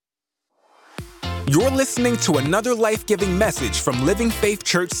You're listening to another life-giving message from Living Faith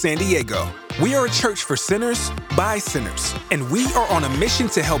Church San Diego. We are a church for sinners, by sinners, and we are on a mission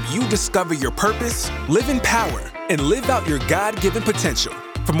to help you discover your purpose, live in power, and live out your God-given potential.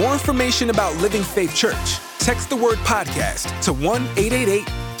 For more information about Living Faith Church, text the word podcast to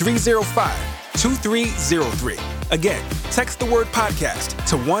 1-888-305-2303. Again, text the word podcast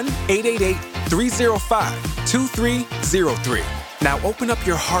to 1-888-305-2303. Now open up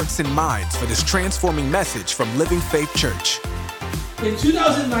your hearts and minds for this transforming message from Living Faith Church. In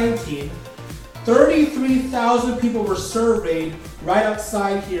 2019, 33,000 people were surveyed right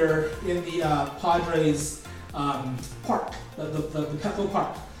outside here in the Padres park, the Petco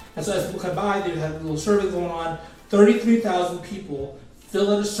Park. And so as people come by, they had a little survey going on. 33,000 people filled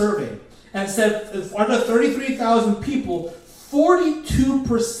out a survey. And said, out of 33,000 people,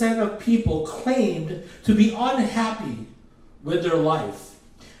 42% of people claimed to be unhappy with their life.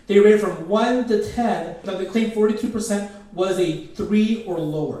 They rated from 1 to 10, but they claimed 42% was a 3 or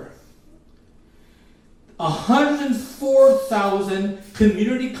lower. 104,000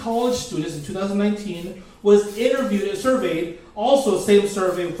 community college students in 2019 was interviewed and surveyed, also same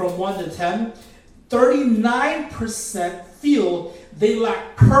survey from 1 to 10. 39% feel they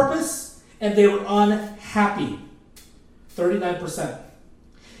lack purpose and they were unhappy. 39%.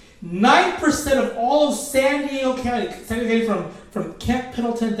 9% of all of San Diego County from Camp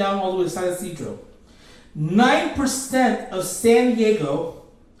Pendleton down all the way to San Ysidro. 9% of San Diego,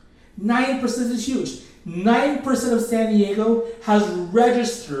 9% is huge. 9% of San Diego has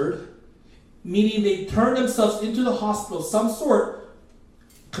registered, meaning they turned themselves into the hospital of some sort,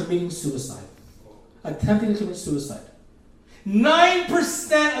 committing suicide, attempting to commit suicide.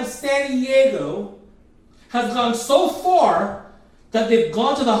 9% of San Diego has gone so far that they've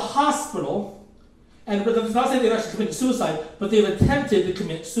gone to the hospital, and it's not saying they've actually committed suicide, but they've attempted to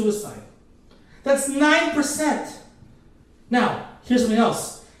commit suicide. That's 9%. Now, here's something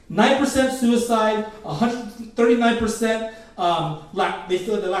else. 9% suicide, 139% they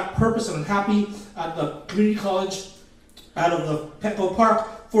feel they lack purpose and unhappy at the community college, out of the Petco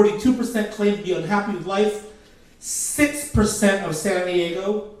Park. 42% claim to be unhappy with life. 6% of San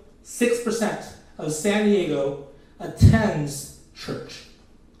Diego, 6% of San Diego attends church.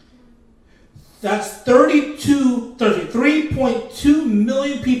 That's 33.2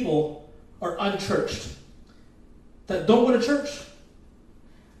 million people are unchurched that don't go to church.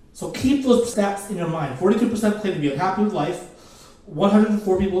 So keep those stats in your mind. 42% claim to be unhappy with life.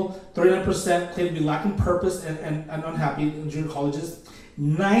 104 people, 39% claim to be lacking purpose and unhappy in junior colleges.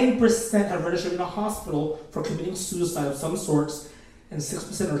 9% have registered in a hospital for committing suicide of some sorts, and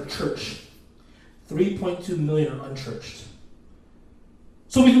 6% are church. 3.2 million are unchurched.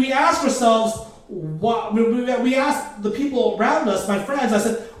 So we ask ourselves, we ask the people around us, my friends, I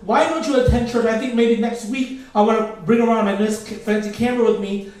said, why don't you attend church? I think maybe next week I want to bring around my nice fancy camera with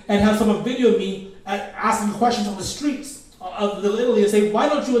me and have someone video me asking questions on the streets of Italy and say, why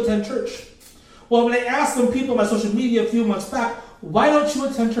don't you attend church? Well, when I asked some people on my social media a few months back, why don't you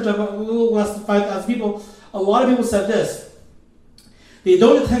attend church? I have a little less than 5,000 people. A lot of people said this. They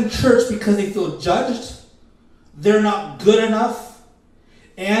don't attend church because they feel judged, they're not good enough,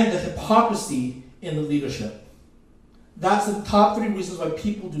 and the hypocrisy in the leadership. That's the top 3 reasons why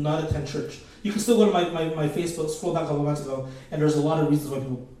people do not attend church. You can still go to my Facebook, scroll back a couple months ago, and there's a lot of reasons why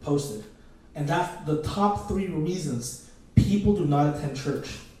people posted. And that's the top 3 reasons people do not attend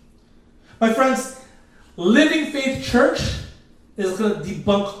church. My friends, Living Faith Church is going to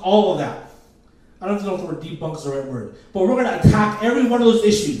debunk all of that. I don't know if the word debunk is the right word, but we're going to attack every one of those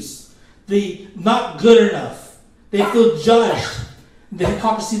issues. The not good enough, they feel judged, the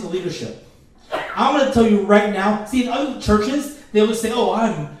hypocrisy in the leadership. I'm going to tell you right now, see, in other churches, they would say, oh,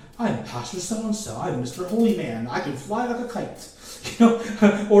 I'm Pastor so-and-so, I'm Mr. Holy Man, I can fly like a kite.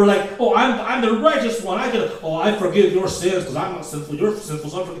 Or like, oh, I'm the righteous one, I forgive your sins because I'm not sinful, you're sinful,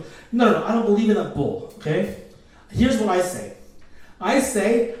 so I'm forgiven. No, I don't believe in that bull, okay? Here's what I say.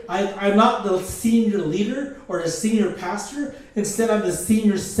 I'm not the senior leader or the senior pastor, instead I'm the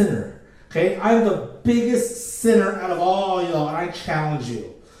senior sinner. Okay, I'm the biggest sinner out of all y'all, and I challenge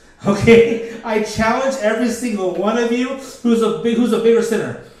you. Okay, I challenge every single one of you who's a bigger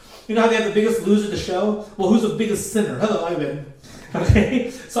sinner. You know how they have the biggest loser to show? Well, who's the biggest sinner? Hello, I've been.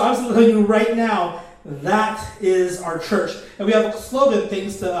 Okay, so I'm just telling you right now, that is our church, and we have a slogan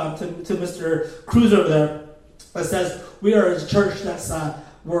thanks to Mr. Cruz over there that says we are a church that's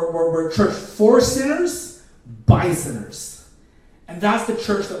we're a church for sinners by sinners. And that's the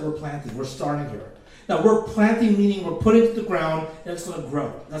church that we're planting. We're starting here. Now, we're planting, meaning we're putting it to the ground, and it's going to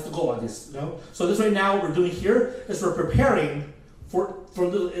grow. That's the goal of this, So this right now, what we're doing here is we're preparing for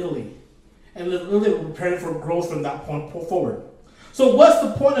Little Italy. and literally preparing for growth from that point forward. So what's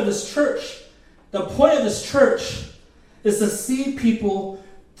the point of this church? The point of this church is to see people,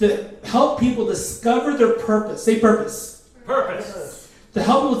 to help people discover their purpose. Say purpose. Purpose. To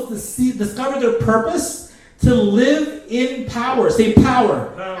help people discover their purpose, to live in power. Say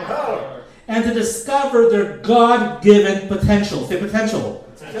power. Power. And to discover their God-given potential. Say potential.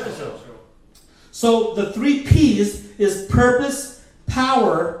 Potential. So the 3 P's is purpose,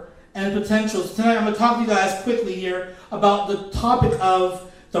 power, and potential. So tonight I'm going to talk to you guys quickly here about the topic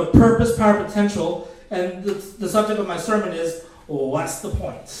of the purpose, power, potential. And the subject of my sermon is, what's the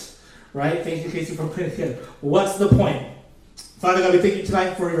point? Right? Thank you, Casey, for putting it together. What's the point? Father God, we thank you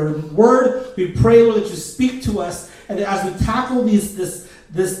tonight for your word. We pray, Lord, that you speak to us. And that as we tackle this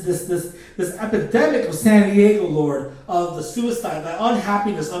epidemic of San Diego, Lord, of the suicide, the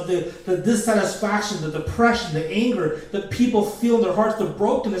unhappiness, of the dissatisfaction, the depression, the anger that people feel in their hearts, the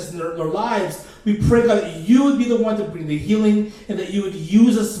brokenness in their lives, we pray, God, that you would be the one to bring the healing and that you would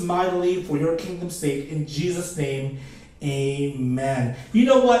use us mightily for your kingdom's sake. In Jesus' name, amen. You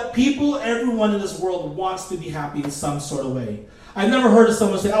know what? Everyone in this world wants to be happy in some sort of way. I've never heard of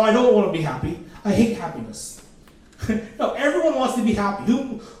someone say, I don't want to be happy. I hate happiness. No, everyone wants to be happy.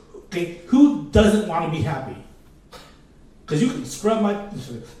 Who doesn't want to be happy? Because you can scrub my...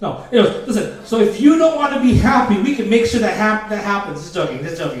 No, anyways, listen. So if you don't want to be happy, we can make sure that happens. Just joking.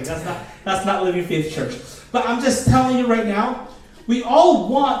 That's not Living Faith Church. But I'm just telling you right now, we all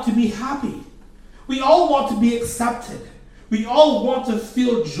want to be happy. We all want to be accepted. We all want to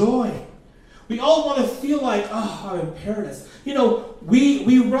feel joy. We all want to feel like, I'm in paradise. You know,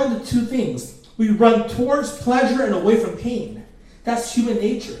 we run to 2 things. We run towards pleasure and away from pain. That's human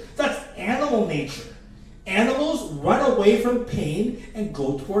nature. That's animal nature. Animals run away from pain and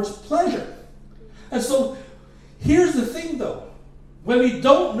go towards pleasure. And so, here's the thing though. When we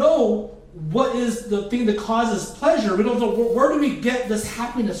don't know what is the thing that causes pleasure, we don't know where do we get this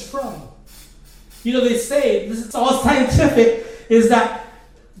happiness from. You know, they say, this is all scientific, is that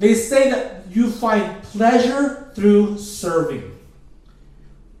they say that you find pleasure through serving.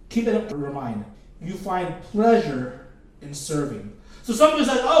 Keep it up in your mind. You find pleasure in serving. So somebody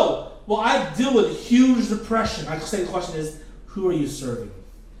says, I deal with huge depression. I say the question is, who are you serving?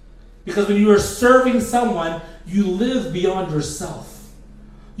 Because when you are serving someone, you live beyond yourself.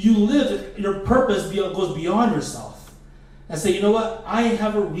 Your purpose goes beyond yourself. And say, you know what? I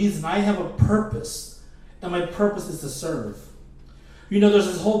have a reason. I have a purpose. And my purpose is to serve. You know, there's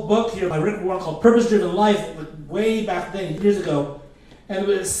this whole book here by Rick Warren called Purpose Driven Life, way back then, years ago. And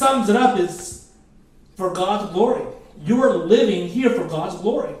what it sums it up is for God's glory. You are living here for God's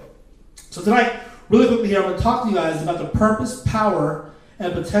glory. So tonight, really quickly here, I'm going to talk to you guys about the purpose, power,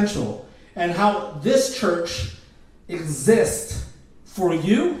 and potential, and how this church exists for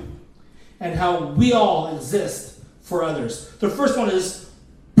you, and how we all exist for others. The first one is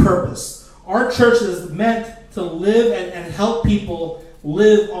purpose. Our church is meant to live and help people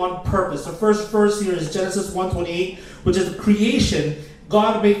live on purpose. The first verse here is Genesis 1:28, which is the creation,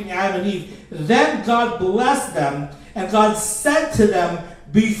 God making Adam and Eve. Then God blessed them, and God said to them,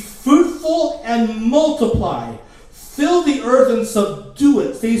 be fruitful and multiply. Fill the earth and subdue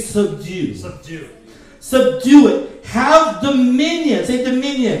it. Say subdue. Subdue. Subdue it. Have dominion. Say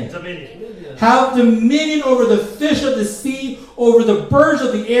dominion. Dominion. Have dominion over the fish of the sea, over the birds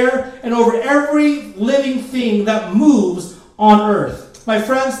of the air, and over every living thing that moves on earth. My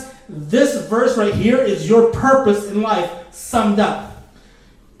friends, this verse right here is your purpose in life summed up.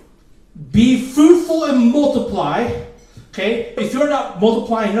 Be fruitful and multiply. Okay? If you're not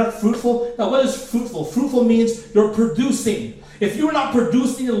multiplying, you're not fruitful. Now, what is fruitful? Fruitful means you're producing. If you're not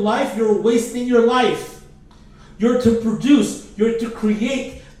producing in life, you're wasting your life. You're to produce. You're to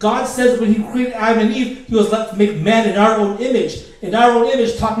create. God says when He created Adam and Eve, He was let's make man in our own image. In our own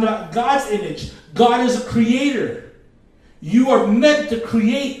image, talking about God's image. God is a creator. You are meant to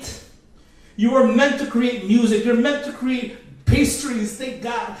create. You are meant to create music. You're meant to create pastries, thank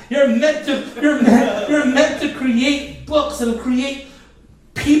God. You're meant to create books and create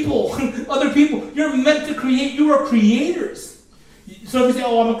people, other people. You're meant to create. You are creators. So if you say,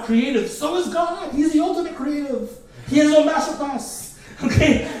 I'm a creative, so is God. He's the ultimate creative. He has no masterclass.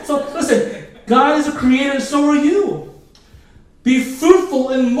 Okay? So listen, God is a creator and so are you. Be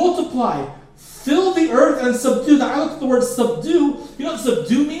fruitful and multiply. Fill the earth and subdue. Now I looked at the word subdue. You know what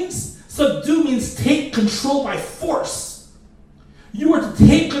subdue means? Subdue means take control by force. You are to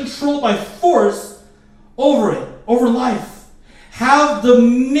take control by force over it, over life. Have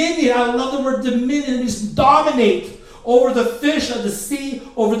dominion. I love the word dominion. It means dominate over the fish of the sea,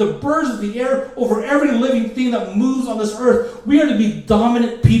 over the birds of the air, over every living thing that moves on this earth. We are to be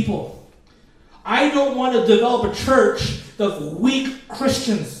dominant people. I don't want to develop a church of weak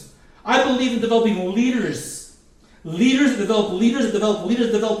Christians. I believe in developing leaders. Leaders develop leaders, develop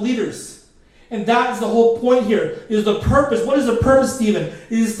leaders, develop leaders. And that is the whole point here, is the purpose. What is the purpose, Stephen?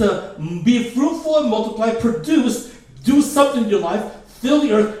 It is to be fruitful and multiply, produce, do something in your life, fill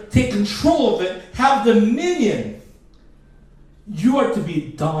the earth, take control of it, have dominion. You are to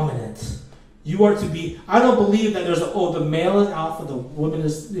be dominant. You are to be, I don't believe that there's the male is alpha, the woman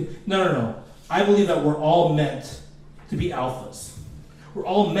is, no. I believe that we're all meant to be alphas. We're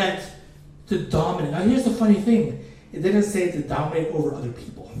all meant to dominate. Now here's the funny thing. It didn't say to dominate over other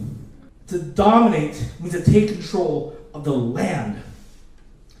people. To dominate means to take control of the land.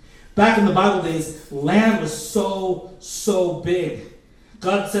 Back in the Bible days, land was so big.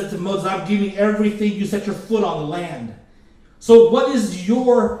 God said to Moses, I'm giving everything you set your foot on the land. So what is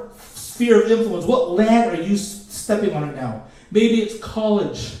your sphere of influence? What land are you stepping on it now? Maybe it's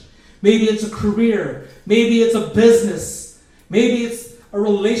college. Maybe it's a career. Maybe it's a business. Maybe it's a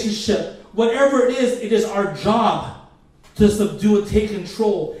relationship. Whatever it is our job to subdue and take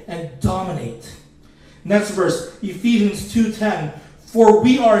control and dominate. Next verse, Ephesians 2:10. For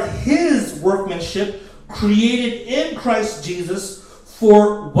we are his workmanship, created in Christ Jesus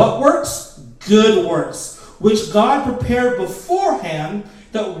for what works? Good works, which God prepared beforehand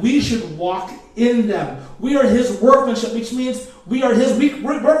that we should walk in them. We are his workmanship, which means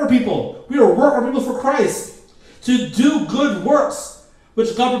we're worker people. We are worker people for Christ. To do good works,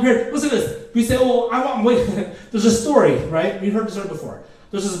 which God prepared. Listen to this. We say, I'm waiting. There's a story, right? We've heard this story before.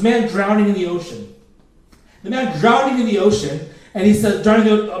 There's this man drowning in the ocean. The man drowning in the ocean, and he says,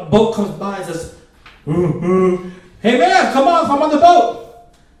 a boat comes by and says, hey man, come on the boat.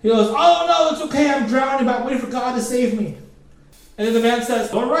 He goes, oh no, it's okay, I'm drowning, but I'm waiting for God to save me. And then the man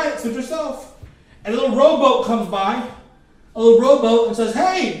says, all right, suit yourself. And a little rowboat comes by, and says,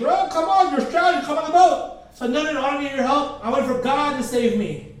 hey bro, come on, you're drowning, come on the boat. So no, I don't need your help. I'm waiting for God to save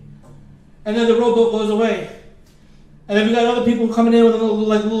me. And then the rowboat goes away. And then we got other people coming in with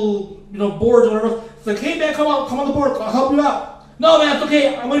little boards or whatever. It's like, hey man, come on the board, I'll help you out. No man, it's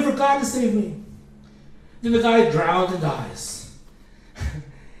okay, I'm waiting for God to save me. Then the guy drowns and dies.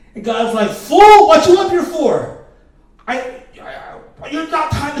 And God's like, fool, what you up here for? You're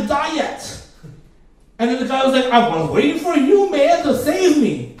not time to die yet. And then the guy was like, I was waiting for you, man, to save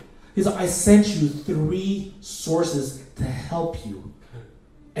me. He's like, I sent you 3 sources to help you,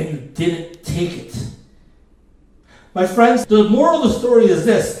 and you didn't take it. My friends, the moral of the story is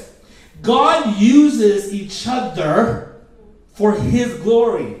this. God uses each other for his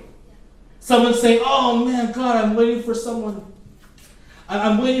glory. Someone's saying, oh man, God, I'm waiting for someone.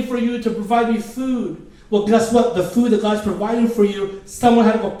 I'm waiting for you to provide me food. Well, guess what? The food that God's providing for you, someone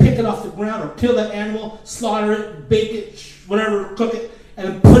had to go pick it off the ground or kill that animal, slaughter it, bake it, whatever, cook it, and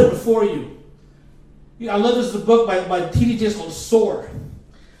then put it before you. I love this book by T.D. Jakes called Soar.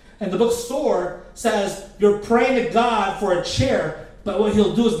 And the book Soar says you're praying to God for a chair, but what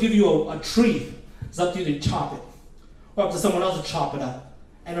he'll do is give you a tree. It's up to you to chop it. Or up to someone else to chop it up.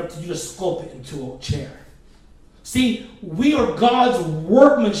 And up to you to sculpt it into a chair. See, we are God's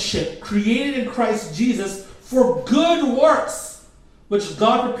workmanship, created in Christ Jesus for good works, which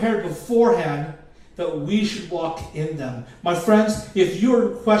God prepared beforehand that we should walk in them. My friends, if you're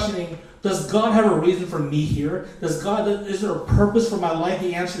questioning, does God have a reason for me here? Is there a purpose for my life?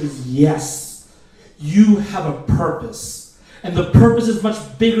 The answer is yes. You have a purpose. And the purpose is much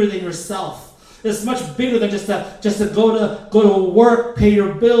bigger than yourself. It's much bigger than just to go to work, pay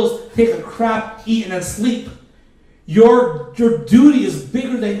your bills, take a crap, eat, and then sleep. Your duty is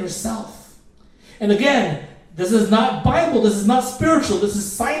bigger than yourself. And again, this is not Bible, this is not spiritual, this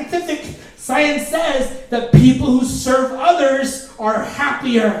is scientific. Science says that people who serve others are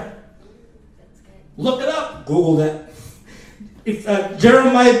happier. Look it up. Google that.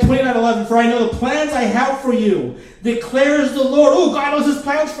 Jeremiah 29:11, for I know the plans I have for you, declares the Lord. Oh, God knows his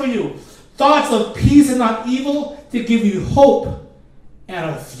plans for you. Thoughts of peace and not evil, to give you hope and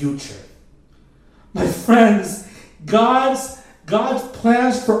a future. My friends, God's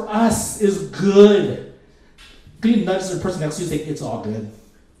plans for us is good. Can you nudge the person next to you and say, it's all good?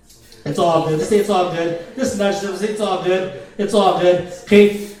 It's all good. Just say it's all good. Just nudge them and say it's all good. It's all good.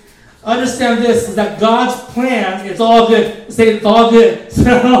 Okay? Understand this, is that God's plans, it's all good. Say it's all good.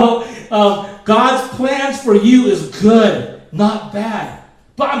 So, God's plans for you is good, not bad.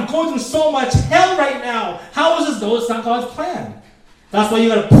 But I'm going through so much hell right now. How is this? No, it's not God's plan. That's why you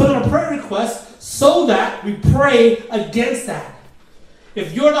got to put in a prayer request so that we pray against that.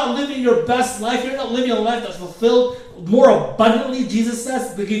 If you're not living your best life, you're not living a life that's fulfilled more abundantly, Jesus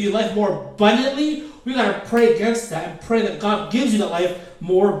says, to give you life more abundantly, We got to pray against that and pray that God gives you that life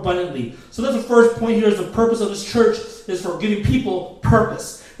more abundantly. So that's the first point here is the purpose of this church is for giving people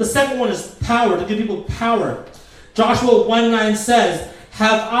purpose. The second one is power, to give people power. Joshua 1:9 says,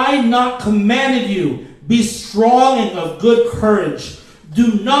 have I not commanded you, be strong and of good courage.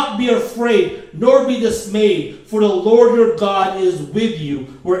 Do not be afraid, nor be dismayed, for the Lord your God is with you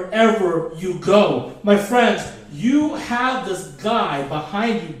wherever you go. My friends, you have this guy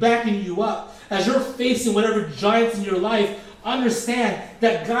behind you, backing you up. As you're facing whatever giants in your life, understand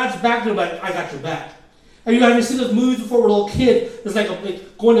that God's back there, like, I got your back. Have you ever seen those movies before where a little kid is like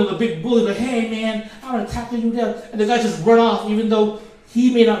going to the big bully, like, hey man, I'm going to tackle you down. And the guy just run off, even though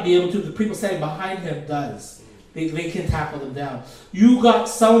he may not be able to, the people standing behind him does. They can tackle them down. You got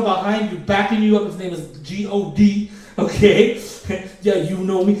someone behind you, backing you up. His name is G-O-D, okay? Yeah, you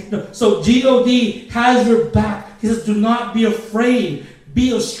know me. No. So G-O-D has your back. He says, do not be afraid.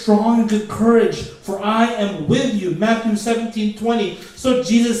 Be of strong and good courage, for I am with you. Matthew 17:20. So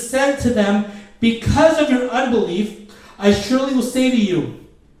Jesus said to them, because of your unbelief, I surely will say to you,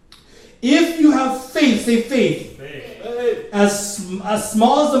 if you have faith, say faith, as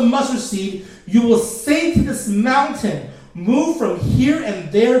small as a mustard seed, you will say to this mountain, move from here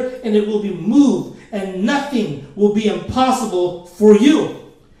and there, and it will be moved, and nothing will be impossible for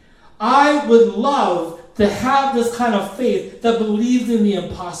you. I would love to have this kind of faith that believes in the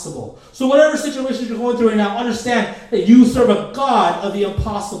impossible. So whatever situation you're going through right now, understand that you serve a God of the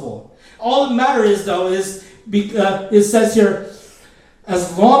impossible. All that matters, though, is it says here,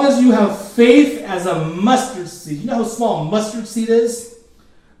 as long as you have faith as a mustard seed. You know how small a mustard seed is?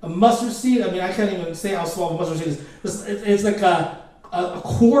 A mustard seed, I mean, I can't even say how small a mustard seed is. It's like a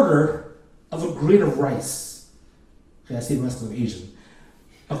quarter of a grain of rice. Okay, I say the rest of Asian.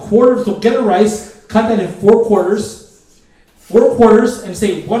 A quarter, so get a rice, cut that in 4 quarters, and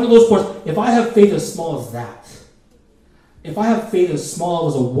say one of those quarters, if I have faith as small as that, if I have faith as small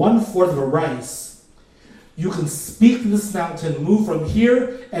as a 1/4 of a rice, you can speak to this mountain, move from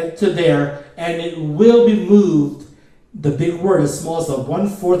here and to there, and it will be moved. The big word, as small as a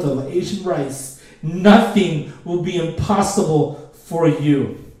 1/4 of an Asian rice, nothing will be impossible for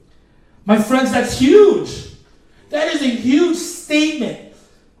you. My friends, that's huge. That is a huge statement.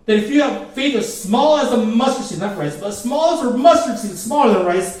 That if you have faith as small as a mustard seed, not rice, but as small as a mustard seed, smaller than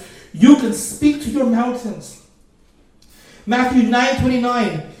rice, you can speak to your mountains. Matthew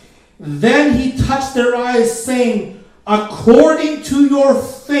 9:29. Then he touched their eyes, saying, according to your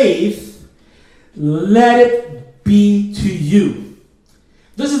faith, let it be to you.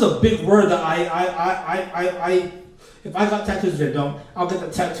 This is a big word that I if I got tattoos today, I'll get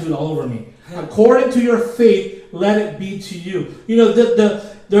that tattooed all over me. According to your faith, let it be to you. You know,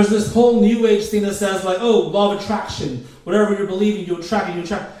 there's this whole new age thing that says like, oh, law of attraction. Whatever you're believing, you attract and you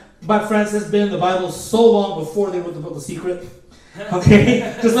attract. My friends, it's been in the Bible so long before they wrote the book The Secret.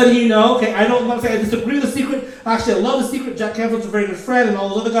 Okay, just letting you know. Okay, I don't want to say I disagree with The Secret. Actually, I love The Secret. Jack Canfield's a very good friend, and all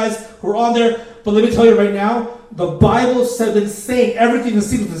those other guys who are on there. But let me tell you right now, the Bible has been saying everything The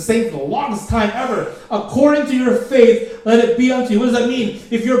Secret has been saying for the longest time ever. According to your faith, let it be unto you. What does that mean?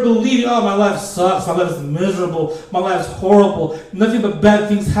 If you're believing, oh, my life sucks, my life is miserable, my life is horrible, nothing but bad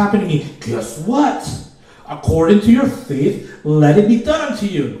things happen to me. Guess what? According to your faith, let it be done unto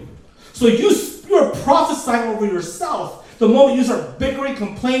you. So you're prophesying over yourself. The moment you start bickering,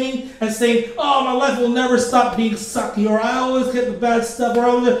 complaining, and saying, oh, my life will never stop being sucky, or I always get the bad stuff,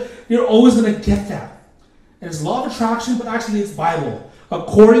 or you're always going to get that. And it's law of attraction, but actually it's Bible.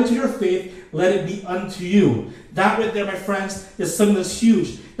 According to your faith, let it be unto you. That right there, my friends, is something that's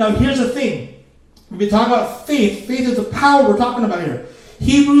huge. Now, here's the thing. When we talk about faith, faith is the power we're talking about here.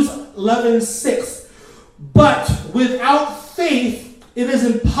 Hebrews 11:6. But without faith, it is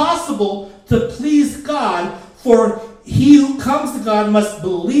impossible to please God, for he who comes to God must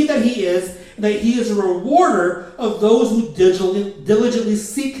believe that he is, and that he is a rewarder of those who diligently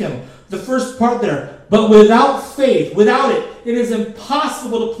seek him. The first part there. But without faith, without it, it is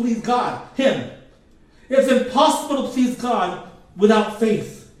impossible to please God, him. It's impossible to please God without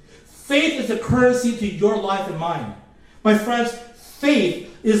faith. Faith is a currency to your life and mine. My friends, faith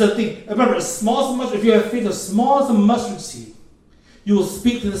is a thing. Remember, as small as a mustard, if you have faith as small as a mustard seed, you will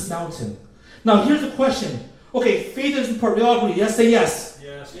speak to this mountain. Now, here's the question. Okay, faith is important. We all agree. Yes, say yes.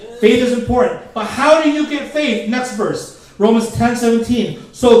 Yes. Faith is important. But how do you get faith? Next verse. Romans 10:17.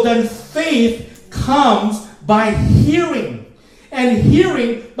 So then faith comes by hearing, and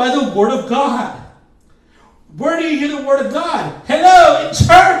hearing by the word of God. Where do you hear the word of God? Hello, in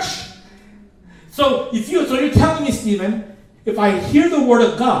church. So you're telling me, Stephen, if I hear the word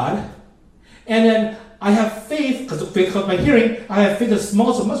of God, and then I have faith, because faith comes by hearing. I have faith as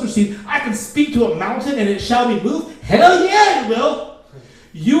small as a mustard seed. I can speak to a mountain and it shall be moved. Hell yeah, it will.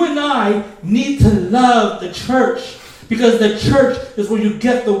 You and I need to love the church, because the church is where you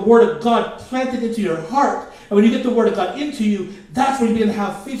get the word of God planted into your heart. And when you get the word of God into you, that's where you begin to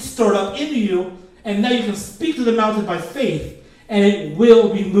have faith stored up into you. And now you can speak to the mountain by faith, and it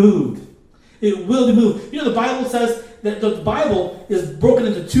will be moved. It will be moved. You know, the Bible says that the Bible is broken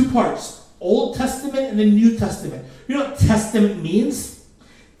into two parts: Old Testament and the New Testament. You know what testament means?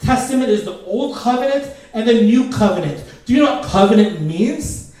 Testament is the Old Covenant and the New Covenant. Do you know what covenant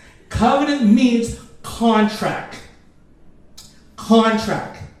means? Covenant means contract.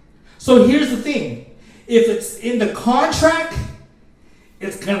 Contract. So here's the thing. If it's in the contract,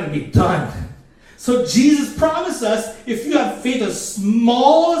 it's going to be done. So Jesus promised us, if you have faith as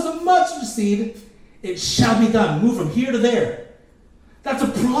small as a mustard seed, it shall be done. Move from here to there. That's a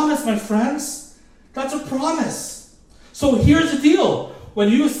promise, my friends. That's a promise. So here's the deal. When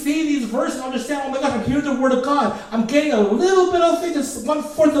you see these verses, understand, oh my gosh, I'm hearing the word of God. I'm getting a little bit of faith, it's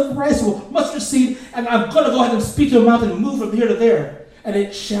 1/4 of the rice or mustard seed, and I'm going to go ahead and speak to a mountain and move from here to there, and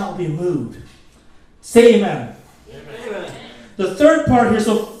it shall be moved. Say amen. Amen. The third part here,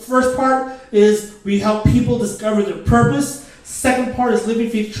 so first part is we help people discover their purpose. Second part is Living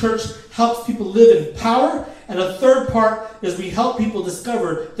Faith Church helps people live in power. And the third part is we help people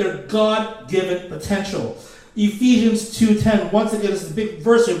discover their God-given potential. Ephesians 2:10, once again, this is a big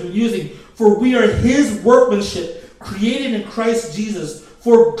verse I've been using. For we are his workmanship, created in Christ Jesus,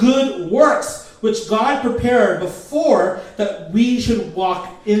 for good works, which God prepared before that we should walk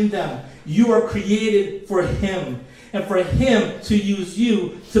in them. You are created for him, and for him to use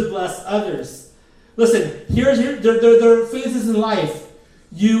you to bless others. Listen, there are phases in life.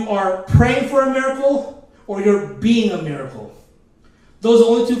 You are praying for a miracle, or you're being a miracle. Those are the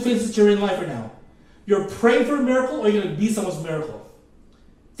only two phases you're in life right now. You're praying for a miracle, or you're going to be someone's miracle.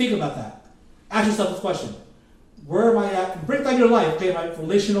 Think about that. Ask yourself this question. Where am I at? Break down your life. Okay, my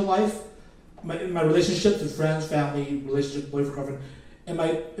relational life, my relationships with friends, family, relationship, boyfriend, girlfriend. Am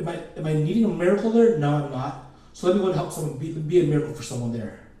I needing a miracle there? No, I'm not. So let me go and help someone be a miracle for someone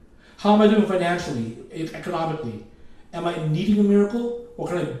there. How am I doing financially, economically? Am I needing a miracle, or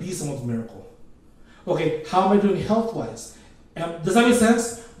can I be someone's miracle? Okay, how am I doing health-wise? Does that make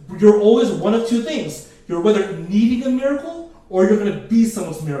sense? You're always one of two things. You're whether needing a miracle, or you're going to be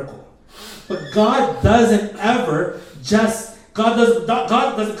someone's miracle. But God doesn't ever God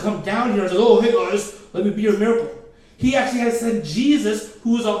doesn't come down here and say, oh, hey guys, let me be your miracle. He actually has sent Jesus,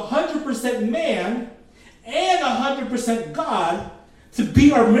 who is 100% man and 100% God, to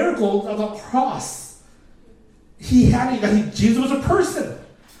be our miracle on the cross. Jesus was a person.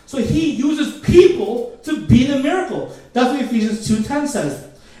 So he uses people to be the miracle. That's what Ephesians 2:10 says.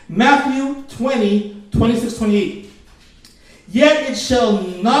 Matthew 20:26-28. Yet it shall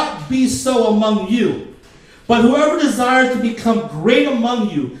not be so among you, but whoever desires to become great among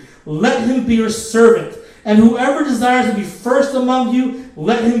you, let him be your servant. And whoever desires to be first among you,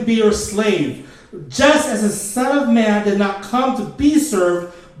 let him be your slave. Just as the Son of Man did not come to be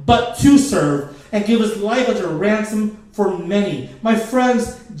served, but to serve, and give his life as a ransom for many. My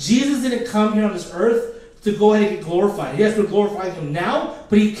friends, Jesus didn't come here on this earth to go ahead and get glorified. Yes, we're glorifying him now,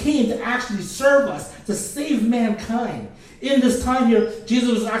 but he came to actually serve us, to save mankind. In this time here, Jesus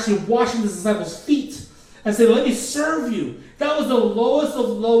was actually washing his disciples' feet and said, let me serve you. That was the lowest of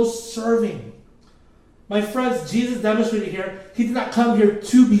low serving. My friends, Jesus demonstrated here, he did not come here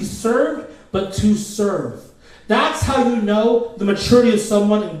to be served, but to serve. That's how you know the maturity of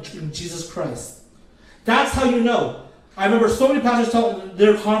someone in Jesus Christ. That's how you know. I remember so many pastors telling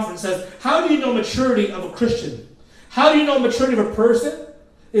their conference says, how do you know maturity of a Christian? How do you know maturity of a person?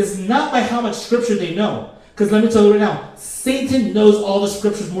 Is not by how much scripture they know. Because let me tell you right now, Satan knows all the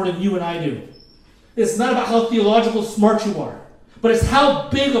scriptures more than you and I do. It's not about how theological smart you are, but it's how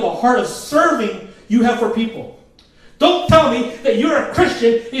big of a heart of serving you have for people. Don't tell me that you're a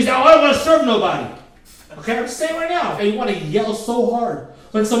Christian and you say, oh, I don't want to serve nobody. Okay, I'm saying right now, okay, you want to yell so hard.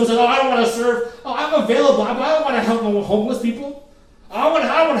 When someone says, oh, I don't want to serve, oh, I'm available, but I don't want to help homeless people. I want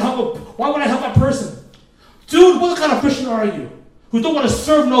to help, why would I help that person? Dude, what kind of Christian are you? Who don't want to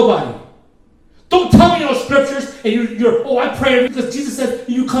serve nobody? Don't tell me you know scriptures and you're oh, I pray because Jesus said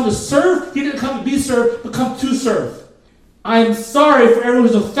you come to serve. He didn't come to be served, but come to serve. I'm sorry for everyone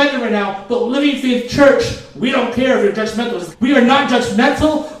who's offended right now, but Living Faith Church, we don't care if you're judgmental. We are not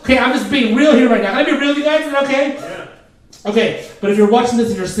judgmental. Okay, I'm just being real here right now. Can I be real with you guys? Is that okay? Yeah. Okay, but if you're watching this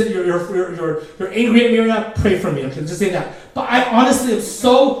and you're angry at me right now, pray for me. Okay, just say that. But I honestly am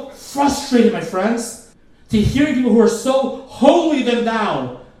so frustrated, my friends, to hear people who are so holier than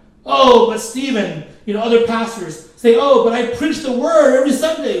thou. Oh, but Stephen, Other pastors say, oh, but I preach the word every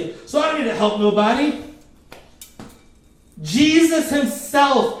Sunday, so I don't need to help nobody. Jesus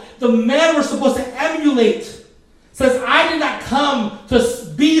himself, the man we're supposed to emulate, says, I did not come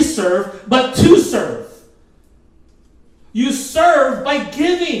to be served, but to serve. You serve by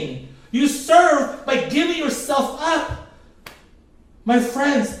giving. You serve by giving yourself up. My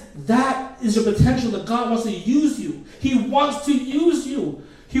friends, that is your potential that God wants to use you. He wants to use you.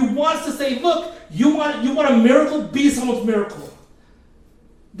 He wants to say, look, you want a miracle? Be someone's miracle.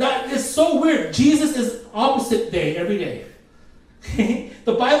 That is so weird. Jesus is opposite day every day.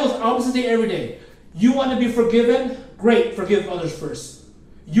 The Bible is opposite day every day. You want to be forgiven? Great, forgive others first.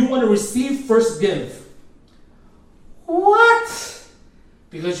 You want to receive? First give. What?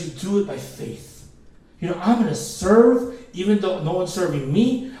 Because you do it by faith. I'm going to serve even though no one's serving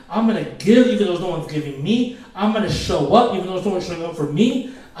me. I'm going to give even though no one's giving me. I'm going to show up even though there's no one showing up for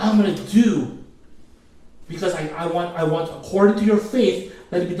me. I'm going to do because I want according to your faith,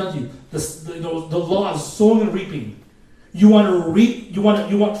 let it be done to you. The law of sowing and reaping. You want to reap. You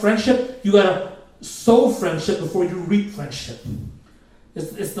want friendship. You got to sow friendship before you reap friendship.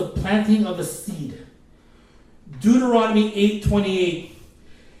 It's the planting of the seed. Deuteronomy 8:28.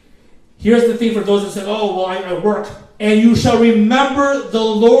 Here's the thing for those who say, oh, well, I work. And you shall remember the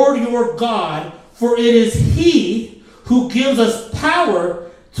Lord your God, for it is he who gives us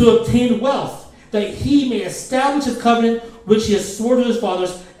power to obtain wealth, that he may establish his covenant, which he has sworn to his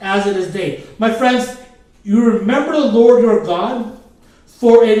fathers, as it is day. My friends, you remember the Lord your God,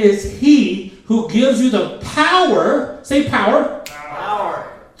 for it is he who gives you the power, say power,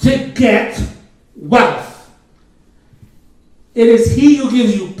 to get wealth. It is he who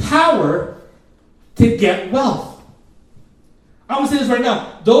gives you power to get wealth. I'm going to say this right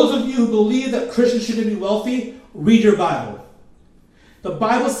now. Those of you who believe that Christians shouldn't be wealthy, read your Bible. The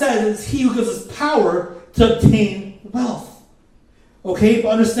Bible says it's he who gives us power to obtain wealth. Okay, but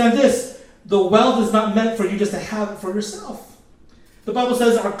understand this. The wealth is not meant for you just to have it for yourself. The Bible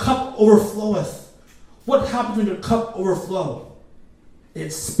says our cup overfloweth. What happens when your cup overflows? It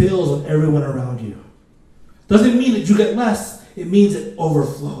spills on everyone around you. Doesn't mean that you get less. It means it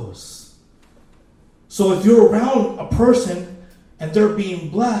overflows. So if you're around a person and they're being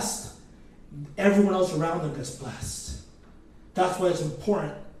blessed, everyone else around them gets blessed. That's why it's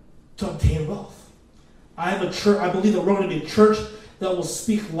important to obtain wealth. I believe that we're going to be a church that will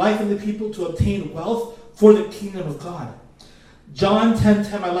speak life into people to obtain wealth for the kingdom of God. John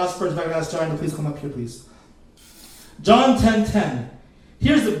 10:10, my last verse, if I can ask John to please come up here, please. John 10:10.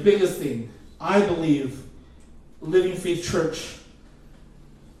 Here's the biggest thing. I believe Living Faith Church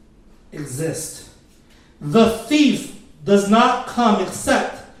exists. The thief does not come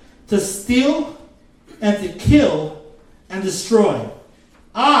except to steal and to kill and destroy.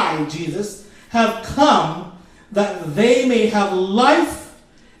 I, Jesus, have come that they may have life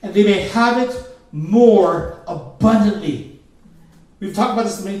and they may have it more abundantly. We've talked about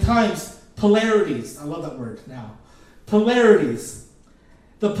this many times. Polarities. I love that word now. Polarities.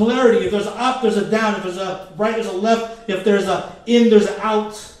 The polarity, if there's an up, there's a down. If there's a right, there's a left. If there's a in, there's an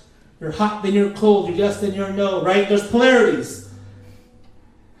out. You're hot, then you're cold. You're yes, then you're no, right? There's polarities.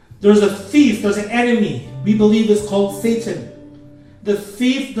 There's a thief. There's an enemy. We believe it's called Satan. The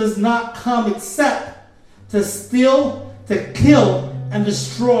thief does not come except to steal, to kill, and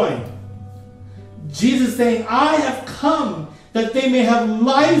destroy. Jesus saying, I have come that they may have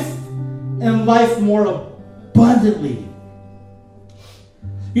life and life more abundantly.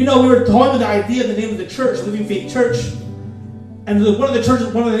 We were toying with the idea of the name of the church, Living Faith Church. And one of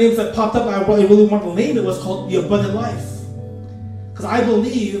the names that popped up, I really wanted to name it, was called The Abundant Life. Because I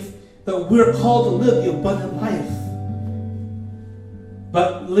believe that we're called to live the abundant life.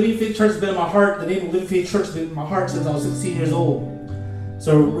 But Living Faith Church has been in my heart. The name of Living Faith Church has been in my heart since I was 16 years old.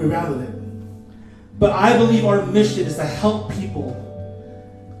 So we ran with it. But I believe our mission is to help people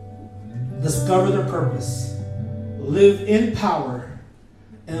discover their purpose, live in power,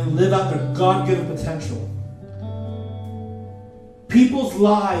 and live out their God-given potential. People's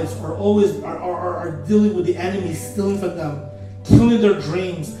lives are always dealing with the enemy, stealing from them, killing their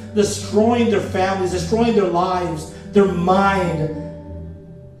dreams, destroying their families, destroying their lives, their mind.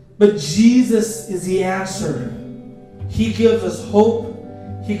 But Jesus is the answer. He gives us hope.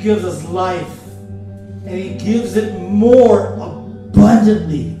 He gives us life. And he gives it more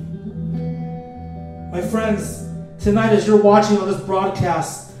abundantly. My friends, tonight as you're watching on this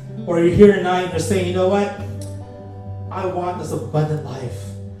broadcast, or you're here tonight and you're saying, you know what? I want this abundant life.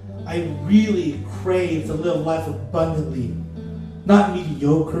 I really crave to live life abundantly. Not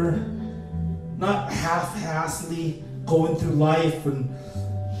mediocre. Not half-assly going through life and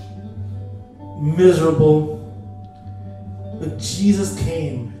miserable. But Jesus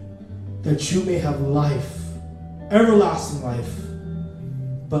came that you may have life, everlasting life,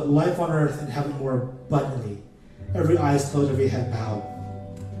 but life on earth and have it more abundantly. Every eye is closed, every head bowed.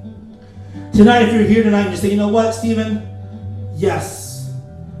 Tonight, if you're here tonight and you say, you know what, Stephen? Yes,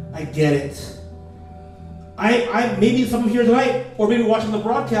 I get it. I maybe some of you here tonight, or maybe watching the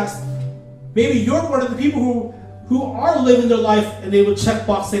broadcast, maybe you're one of the people who are living their life and they would check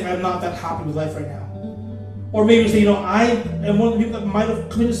box saying, I'm not that happy with life right now. Or maybe you say, I am one of the people that might have wanted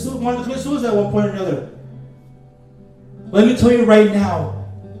to commit suicide at one point or another. Let me tell you right now,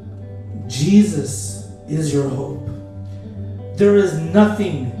 Jesus is your hope. There is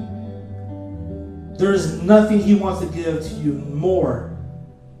nothing He wants to give to you more.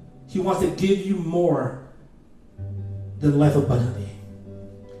 He wants to give you more than life abundantly.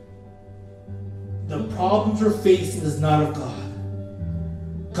 The problems you're facing is not of God.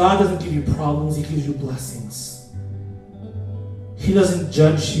 God doesn't give you problems, He gives you blessings. He doesn't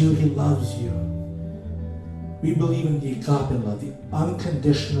judge you, He loves you. We believe in the agape love, the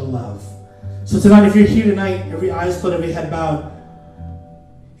unconditional love. So tonight, if you're here tonight, every eye closed, every head bowed,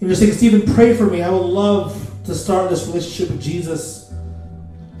 and you're saying, Stephen, pray for me. I would love to start this relationship with Jesus.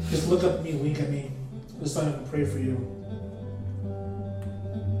 Just look up at me, wink at me. Just so I can pray for you.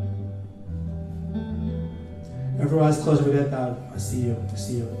 Every eye's closed, every head bowed. I see you. I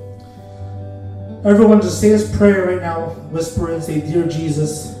see you. Everyone, just say this prayer right now. Whisper and say, Dear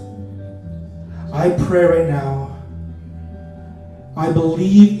Jesus, I pray right now. I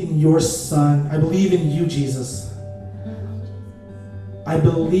believe in your Son. I believe in you, Jesus. I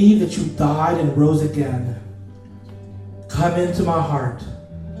believe that you died and rose again. Come into my heart.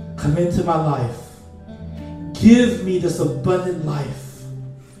 Come into my life. Give me this abundant life.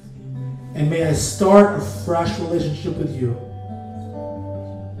 And may I start a fresh relationship with you.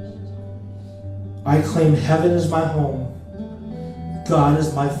 I claim heaven is my home. God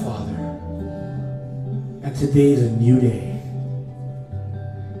is my Father. And today is a new day.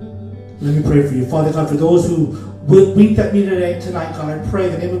 Let me pray for you. Father God, for those who would wink at me tonight, God, I pray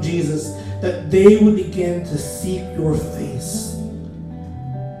in the name of Jesus that they would begin to seek your face.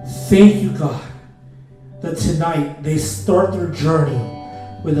 Thank you, God, that tonight they start their journey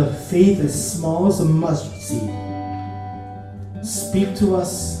with a faith as small as a mustard seed. Speak to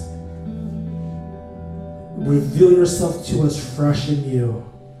us. Reveal yourself to us fresh in you.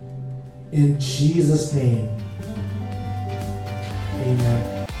 In Jesus' name,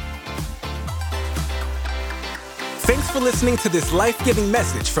 amen. Thanks for listening to this life-giving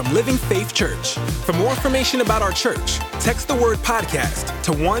message from Living Faith Church. For more information about our church, text the word podcast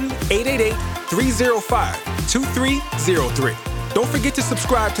to 1-888-305-2303. Don't forget to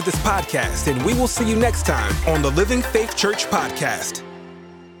subscribe to this podcast, and we will see you next time on the Living Faith Church podcast.